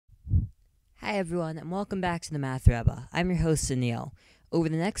Hi everyone, and welcome back to the Math Rebbe. I'm your host, Anil. Over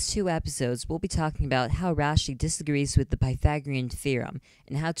the next two episodes, we'll be talking about how Rashi disagrees with the Pythagorean Theorem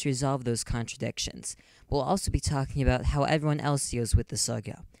and how to resolve those contradictions. We'll also be talking about how everyone else deals with the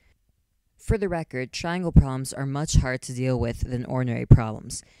sugya. For the record, triangle problems are much harder to deal with than ordinary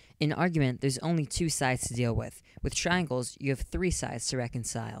problems. In argument, there's only two sides to deal with. With triangles, you have three sides to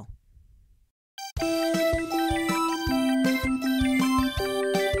reconcile.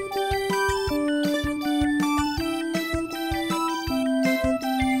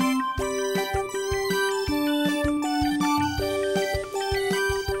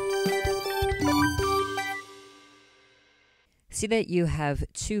 See that you have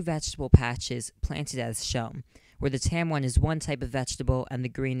two vegetable patches planted as shown, where the tan one is one type of vegetable and the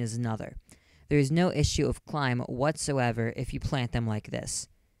green is another. There is no issue of climb whatsoever if you plant them like this.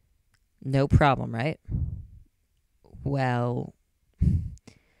 No problem, right? Well,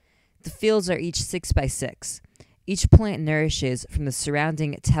 the fields are each 6 by 6. Each plant nourishes from the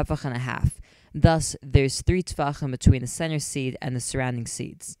surrounding tefach and a half. Thus, there's 3 tefachim between the center seed and the surrounding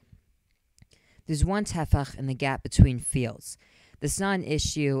seeds. There's 1 tefach in the gap between fields. This is not an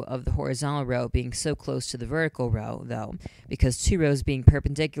issue of the horizontal row being so close to the vertical row, though, because 2 rows being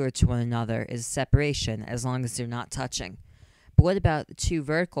perpendicular to one another is a separation as long as they're not touching. But what about the 2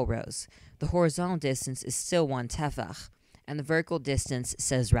 vertical rows? The horizontal distance is still 1 tefach, and the vertical distance,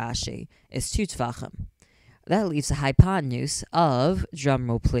 says Rashi, is 2 tefachim. That leaves a hypotenuse of,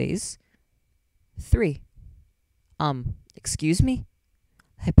 drumroll please, 3. Excuse me?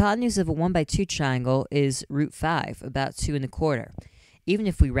 Hypotenuse of a 1 by 2 triangle is root 5, about 2 1/4. Even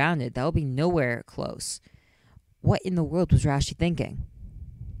if we rounded, that would be nowhere close. What in the world was Rashi thinking?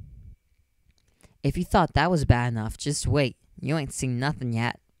 If you thought that was bad enough, just wait. You ain't seen nothing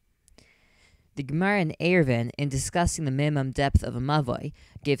yet. The Gemara in Eruvin, in discussing the minimum depth of a mavoi,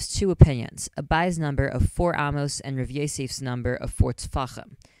 gives 2 opinions, Abai's number of 4 amos and Rav Yosef's number of 4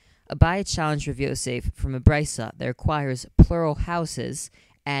 tefachim. Abai challenged Rav Yosef from a brisa that requires plural houses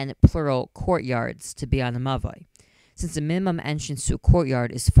and plural courtyards to be on a mavoi. Since the minimum entrance to a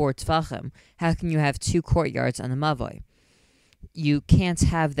courtyard is 4 tefachim, how can you have 2 courtyards on a mavoi? You can't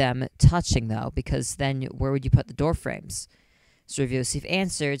have them touching, though, because then where would you put the door frames? So Rav Yosef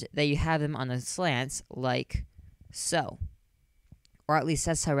answered that you have them on a slant like so. Or at least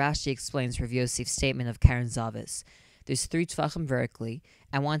that's how Rashi explains Rav Yosef's statement of Karen Zavis. There's 3 tefachim vertically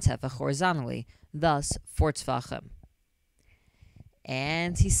and 1 tefach horizontally, thus 4 tefachim.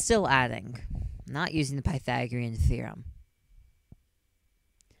 And he's still adding, not using the Pythagorean Theorem.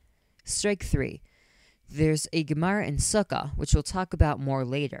 Strike 3. There's a Gemara in Sukkah, which we'll talk about more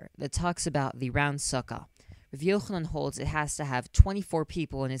later, that talks about the round Sukkah. Rav Yochanan holds it has to have 24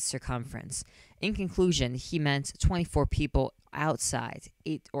 people in its circumference. In conclusion, he meant 24 people outside,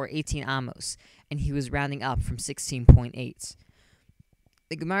 18 amos, and he was rounding up from 16.8.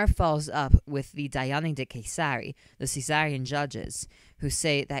 The Gemara follows up with the Dayanim de Caesari, the Caesarian judges, who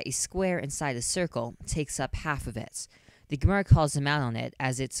say that a square inside a circle takes up half of it. The Gemara calls them out on it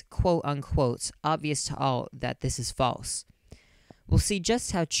as it's quote-unquote obvious to all that this is false. We'll see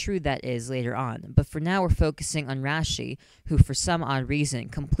just how true that is later on, but for now we're focusing on Rashi, who for some odd reason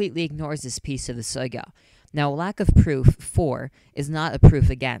completely ignores this piece of the sugya. Now, lack of proof for is not a proof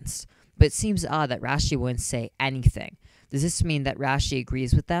against, but it seems odd that Rashi wouldn't say anything. Does this mean that Rashi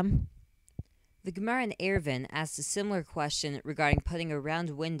agrees with them? The Gemara in Eruvin asked a similar question regarding putting a round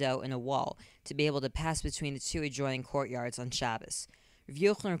window in a wall to be able to pass between the 2 adjoining courtyards on Shabbos. Rav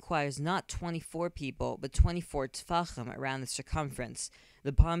Yochanan requires not 24 people, but 24 tefachim around the circumference,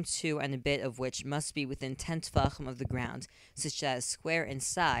 the bottom 2 and a bit of which must be within 10 tefachim of the ground, such that a square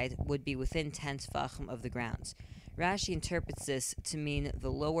inside would be within 10 tefachim of the ground. Rashi interprets this to mean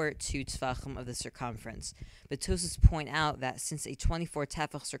the lower 2 tefachim of the circumference, but Tosfos point out that since a 24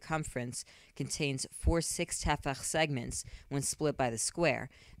 tefach circumference contains 4 6 tefach segments when split by the square,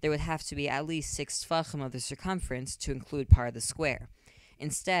 there would have to be at least 6 tefachim of the circumference to include part of the square.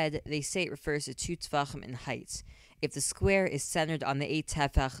 Instead, they say it refers to 2 tefachim in height. If the square is centered on the 8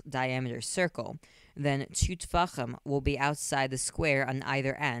 tefach diameter circle, then 2 tefachim will be outside the square on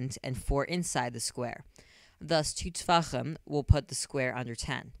either end and 4 inside the square. Thus, 2 tefachim will put the square under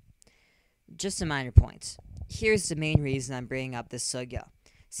 10. Just a minor point. Here's the main reason I'm bringing up this sugya.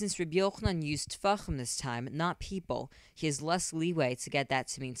 Since Rabbi Yochanan used tefachim this time, not people, he has less leeway to get that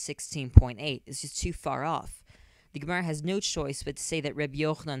to mean 16.8. It's just too far off. The Gemara has no choice but to say that Rabbi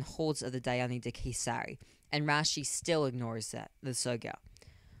Yochanan holds of the Dayanim de Caesari, and Rashi still ignores the sugya.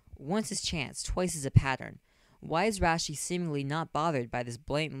 Once is chance, twice is a pattern. Why is Rashi seemingly not bothered by this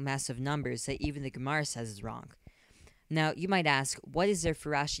blatant mess of numbers that even the Gemara says is wrong? Now, you might ask, what is there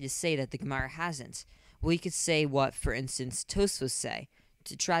for Rashi to say that the Gemara hasn't? Well, you could say what, for instance, Tosfos say,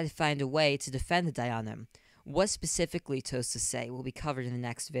 to try to find a way to defend the Dayanim. What specifically Tosfos say will be covered in the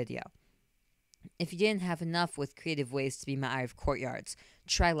next video. If you didn't have enough with creative ways to be ma'ariv courtyards,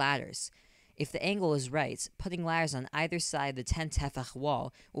 try ladders. If the angle is right, putting ladders on either side of the 10 tefach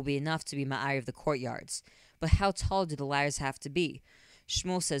wall will be enough to be ma'ariv the courtyards. But how tall do the ladders have to be?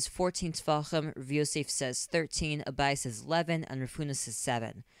 Shmuel says 14 tefachim, Rav Yosef says 13, Abai says 11, and Rav Huna says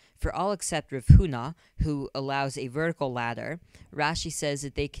 7. For all except Rav Huna, who allows a vertical ladder, Rashi says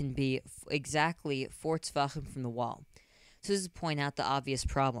that they can be exactly 4 tefachim from the wall. So this is to point out the obvious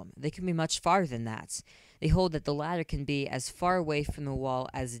problem. They can be much farther than that. They hold that the ladder can be as far away from the wall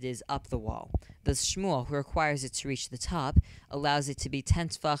as it is up the wall. Thus Shmuel, who requires it to reach the top, allows it to be 10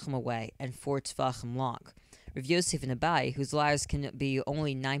 tefachim away and 4 tefachim long. Rav Yosef and Abai, whose ladders can be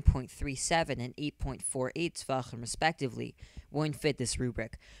only 9.37 and 8.48 tefachim respectively, won't fit this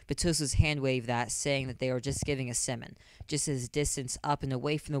rubric. But Tosfos hand-waved that, saying that they are just giving a siman. Just as distance up and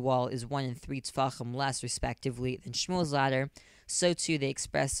away from the wall is 1 and 3 tefachim less respectively than Shmuel's ladder, so too they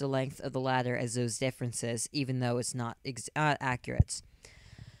express the length of the ladder as those differences, even though it's not accurate.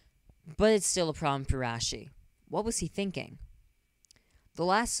 But it's still a problem for Rashi. What was he thinking? The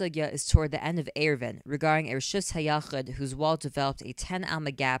last sugya is toward the end of Eruvin, regarding a Rishus Hayachid whose wall developed a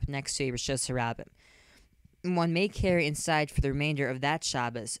 10-amma gap next to a Rishus Harabim. One may carry inside for the remainder of that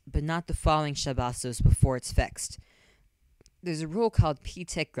Shabbos, but not the following Shabbosos before it's fixed. There's a rule called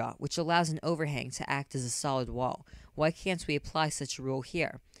Pythagorean, which allows an overhang to act as a solid wall. Why can't we apply such a rule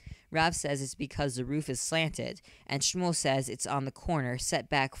here? Rav says it's because the roof is slanted, and Shmuel says it's on the corner, set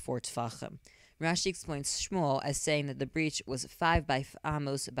back 4 tefachim. Rashi explains Shmuel as saying that the breach was 5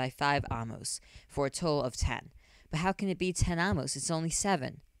 amos by 5 amos, for a total of 10. But how can it be 10 amos? It's only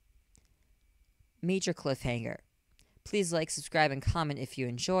 7. Major cliffhanger. Please like, subscribe, and comment if you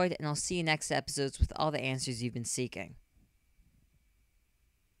enjoyed, and I'll see you next episodes with all the answers you've been seeking.